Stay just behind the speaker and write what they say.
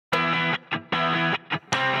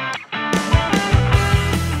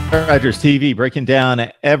Rogers TV breaking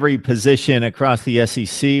down every position across the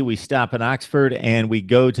SEC. We stop in Oxford and we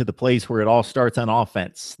go to the place where it all starts on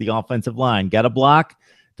offense, the offensive line. Got a block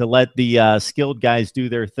to let the skilled guys do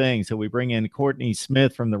their thing. So we bring in Courtney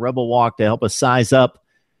Smith from the Rebel Walk to help us size up,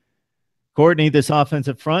 Courtney, this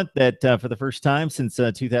offensive front that for the first time since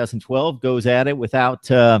 2012 goes at it without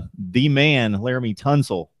the man, Laremy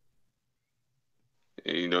Tunsil.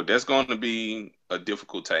 You know, that's going to be a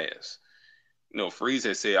difficult task. You know, Freeze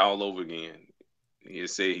has said all over again. He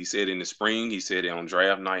said in the spring, he said it on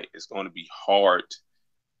draft night, it's going to be hard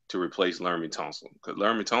to replace Laremy Tunsil because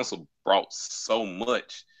Laremy Tunsil brought so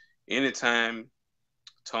much. Anytime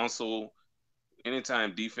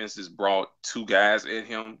defenses brought two guys at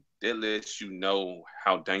him, that lets you know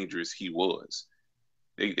how dangerous he was.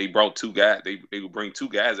 They brought two guys. They would bring two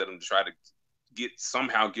guys at him to try to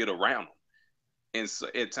somehow get around him. And so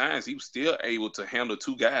at times he was still able to handle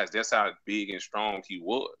two guys. That's how big and strong he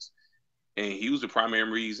was. And he was the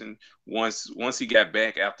primary reason once he got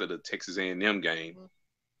back after the Texas A&M game,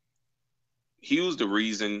 he was the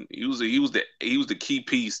reason, he was the key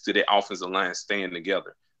piece to the offensive line staying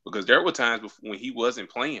together. Because there were times when he wasn't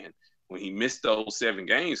playing, when he missed those 7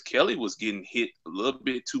 games, Kelly was getting hit a little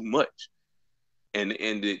bit too much. And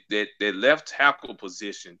that left tackle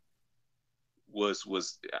position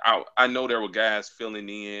was I know there were guys filling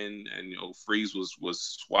in, and you know Freeze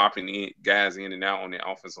was swapping in guys in and out on the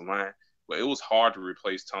offensive line, but it was hard to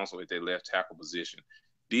replace Tunsil at that left tackle position.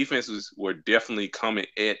 Defenses were definitely coming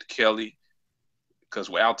at Kelly because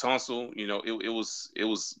without Tunsil, you know it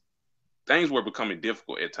was things were becoming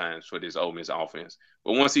difficult at times for this Ole Miss offense.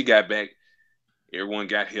 But once he got back, everyone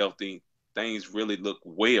got healthy. Things really looked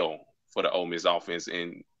well for the Ole Miss offense,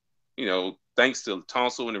 and you know, thanks to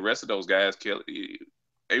Tunsil and the rest of those guys, Kelly,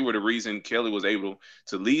 they were the reason Kelly was able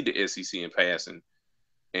to lead the SEC in passing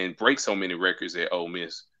and break so many records at Ole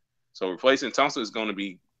Miss. So replacing Tunsil is going to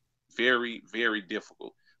be very, very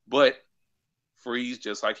difficult. But Freeze,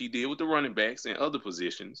 just like he did with the running backs and other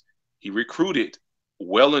positions, he recruited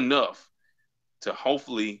well enough to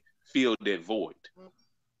hopefully fill that void.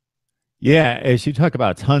 Yeah, as you talk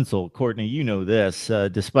about Tunsil, Courtney, you know this.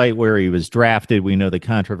 Despite where he was drafted, we know the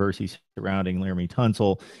controversy surrounding Laremy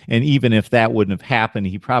Tunsil. And even if that wouldn't have happened,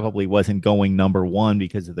 he probably wasn't going number 1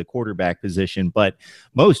 because of the quarterback position. But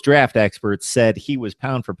most draft experts said he was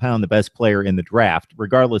pound for pound the best player in the draft,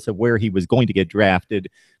 regardless of where he was going to get drafted,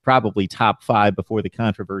 probably top 5 before the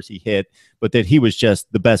controversy hit, but that he was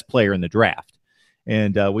just the best player in the draft.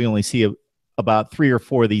 And we only see about 3 or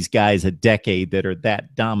 4 of these guys a decade that are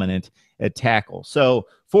that dominant at tackle. So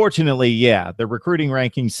fortunately, yeah, the recruiting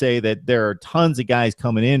rankings say that there are tons of guys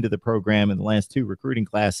coming into the program in the last 2 recruiting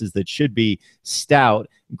classes that should be stout,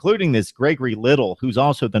 including this Gregory Little, who's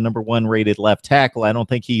also the number 1 rated left tackle. I don't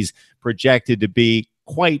think he's projected to be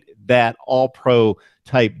quite that all-pro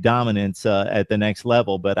type dominance at the next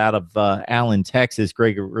level, but out of Allen, Texas,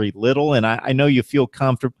 Gregory Little, and I know you feel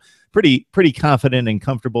pretty confident and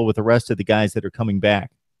comfortable with the rest of the guys that are coming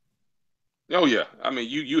back. Oh yeah, I mean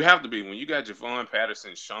you have to be when you got Javon,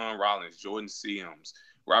 Patterson, Sean Rollins, Jordan Sims,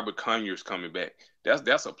 Robert Conyers coming back.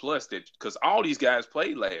 That's a plus that because all these guys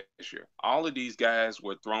played last year. All of these guys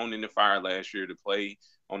were thrown in the fire last year to play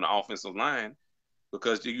on the offensive line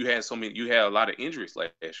because you had a lot of injuries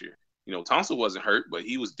last year. You know, Tunsil wasn't hurt, but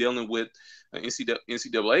he was dealing with an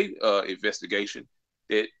NCAA investigation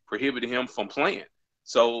that prohibited him from playing.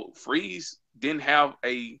 So Freeze didn't have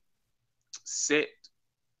a set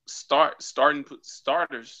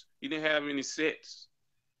starters. He didn't have any sets,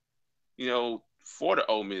 you know, for the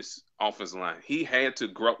Ole Miss offensive line. He had to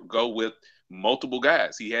go with multiple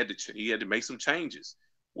guys. He had to make some changes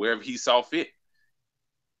wherever he saw fit,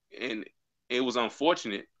 and it was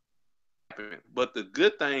unfortunate. But the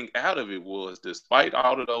good thing out of it was, despite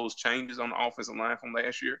all of those changes on the offensive line from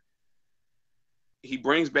last year, he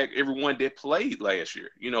brings back everyone that played last year.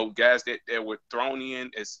 You know, guys that were thrown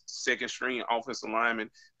in as second string offensive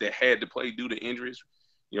linemen that had to play due to injuries.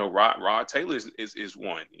 You know, Rod Taylor is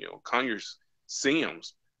one. You know, Conyers,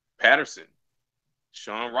 Sims, Patterson,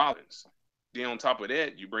 Sean Rollins. Then on top of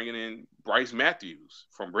that, you bringing in Bryce Matthews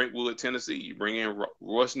from Brentwood, Tennessee. You bring in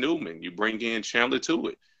Royce Newman. You bring in Chandler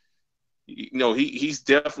Tuitt. You know, he's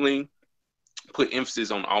definitely put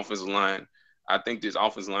emphasis on the offensive line. I think this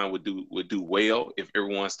offensive line would do well if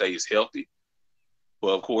everyone stays healthy. But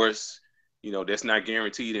of course, you know, that's not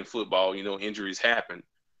guaranteed in football. You know, injuries happen.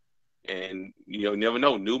 And, you know, never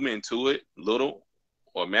know. Newman, Tuitt, Little,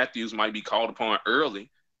 or Matthews might be called upon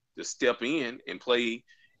early to step in and play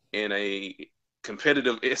in a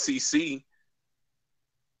competitive SEC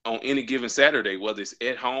on any given Saturday, whether it's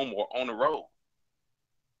at home or on the road.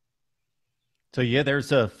 So yeah,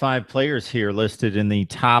 there's 5 players here listed in the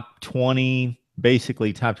top 20,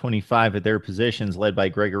 basically top 25 at their positions, led by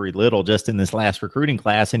Gregory Little just in this last recruiting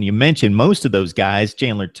class. And you mentioned most of those guys: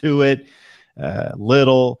 Chandler, Tuitt,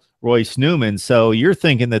 Little, Royce, Newman. So you're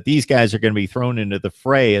thinking that these guys are going to be thrown into the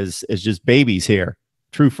fray as just babies here,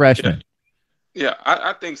 true Yeah, freshmen. yeah,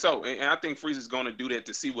 I think so, and I think Freeze is going to do that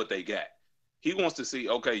to see what they got. He wants to see,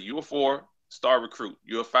 okay, you're a 4-star recruit,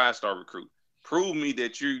 you're a 5-star recruit. Prove me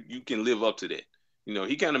that you can live up to that. You know,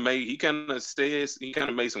 he kind of made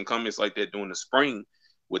some comments like that during the spring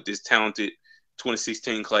with this talented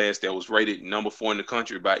 2016 class that was rated number 4 in the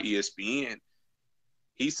country by ESPN.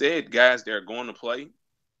 He said guys that are going to play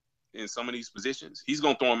in some of these positions, he's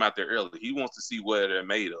going to throw them out there early. He wants to see what they're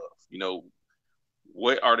made of. You know,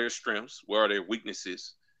 what are their strengths? Where are their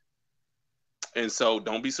weaknesses? And so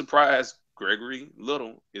don't be surprised Gregory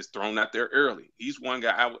Little is thrown out there early. He's one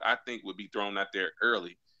guy I think would be thrown out there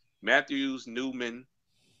early. Matthews, Newman,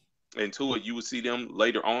 and Tuitt, you would see them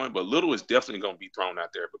later on, but Little is definitely going to be thrown out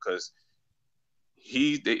there because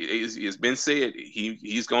it's been said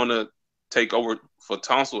he's going to take over for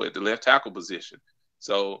Tunsil at the left tackle position.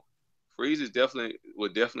 So Freeze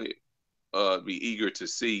would definitely be eager to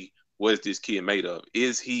see what is this kid made of.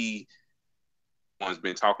 Is he one's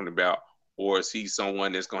been talking about, or is he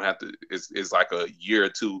someone that's going to have to is like a year or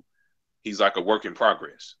two? He's like a work in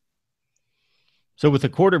progress. So with a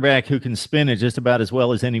quarterback who can spin it just about as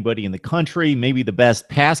well as anybody in the country, maybe the best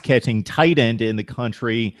pass-catching tight end in the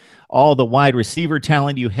country, all the wide receiver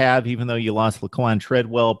talent you have, even though you lost Laquan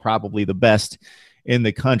Treadwell, probably the best in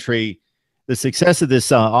the country. The success of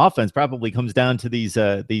this offense probably comes down to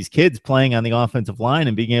these kids playing on the offensive line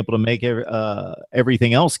and being able to make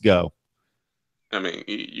everything else go. I mean,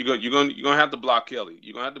 you're gonna have to block Kelly.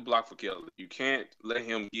 You're gonna have to block for Kelly. You can't let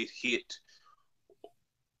him get hit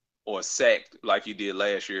or sacked like he did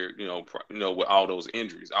last year. With all those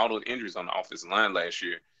injuries on the offensive line last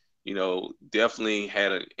year. Definitely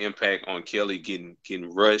had an impact on Kelly getting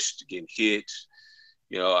rushed, getting hit.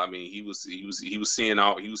 I mean, he was seeing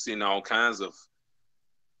all kinds of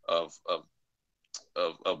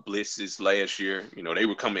blitzes last year. They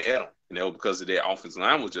were coming at him, because of their offensive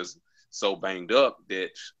line was just so banged up that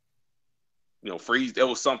Freeze, there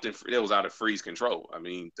was something that was out of Freeze control. I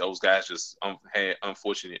mean, those guys just had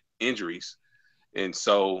unfortunate injuries, and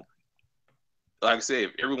so, like I said,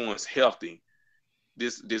 if everyone's healthy,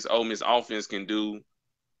 this Ole Miss offense can do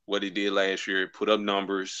what it did last year, put up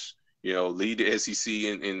numbers, lead the SEC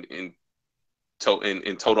in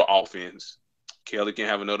total offense. Kelly can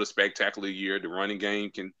have another spectacular year. The running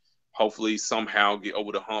game can hopefully somehow get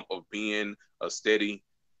over the hump of being a steady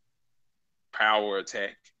power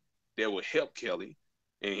attack that will help Kelly.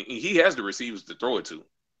 And he has the receivers to throw it to.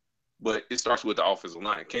 But it starts with the offensive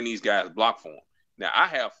line. Can these guys block for him? Now, I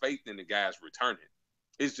have faith in the guys returning.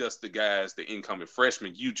 It's just the incoming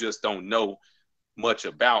freshmen, you just don't know much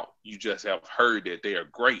about. You just have heard that they are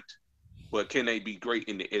great. But can they be great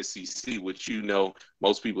in the SEC, which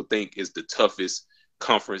most people think is the toughest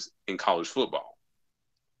conference in college football?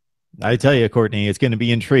 I tell you, Courtney, it's going to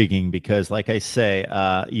be intriguing because, like I say,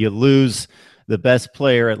 you lose the best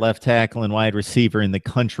player at left tackle and wide receiver in the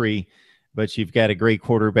country, but you've got a great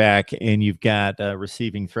quarterback and you've got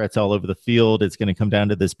receiving threats all over the field. It's going to come down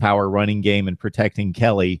to this power running game and protecting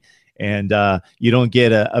Kelly. And you don't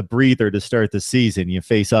get a breather to start the season. You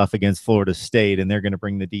face off against Florida State, and they're going to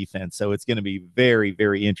bring the defense. So it's going to be very,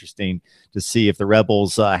 very interesting to see if the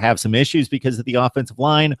Rebels have some issues because of the offensive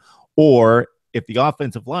line, or if the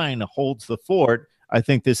offensive line holds the fort. I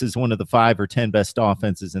think this is one of the 5 or 10 best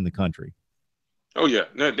offenses in the country. Oh, yeah.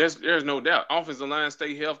 No, there's no doubt. Offensive line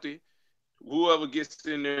stay healthy. Whoever gets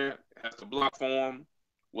in there has to block for them,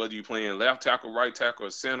 whether you're playing left tackle, right tackle, or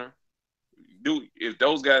center. If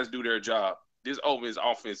those guys do their job, this Ole Miss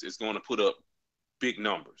offense is going to put up big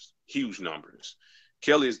numbers, huge numbers.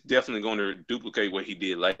 Kelly is definitely going to duplicate what he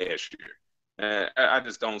did last year. I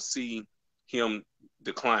just don't see him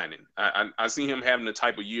declining. I see him having the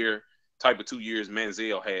type of 2 years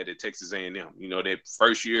Manziel had at Texas A&M. That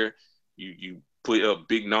first year you put up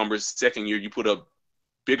big numbers. Second year you put up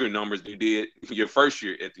bigger numbers than you did your first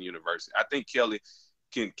year at the university. I think Kelly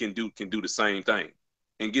can do the same thing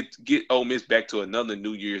and get Ole Miss back to another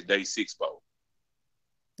New Year's Day 6 bowl.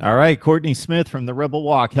 All right, Courtney Smith from the Rebel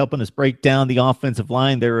Walk helping us break down the offensive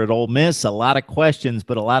line there at Ole Miss. A lot of questions,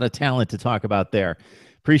 but a lot of talent to talk about there.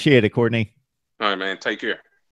 Appreciate it, Courtney. All right, man. Take care.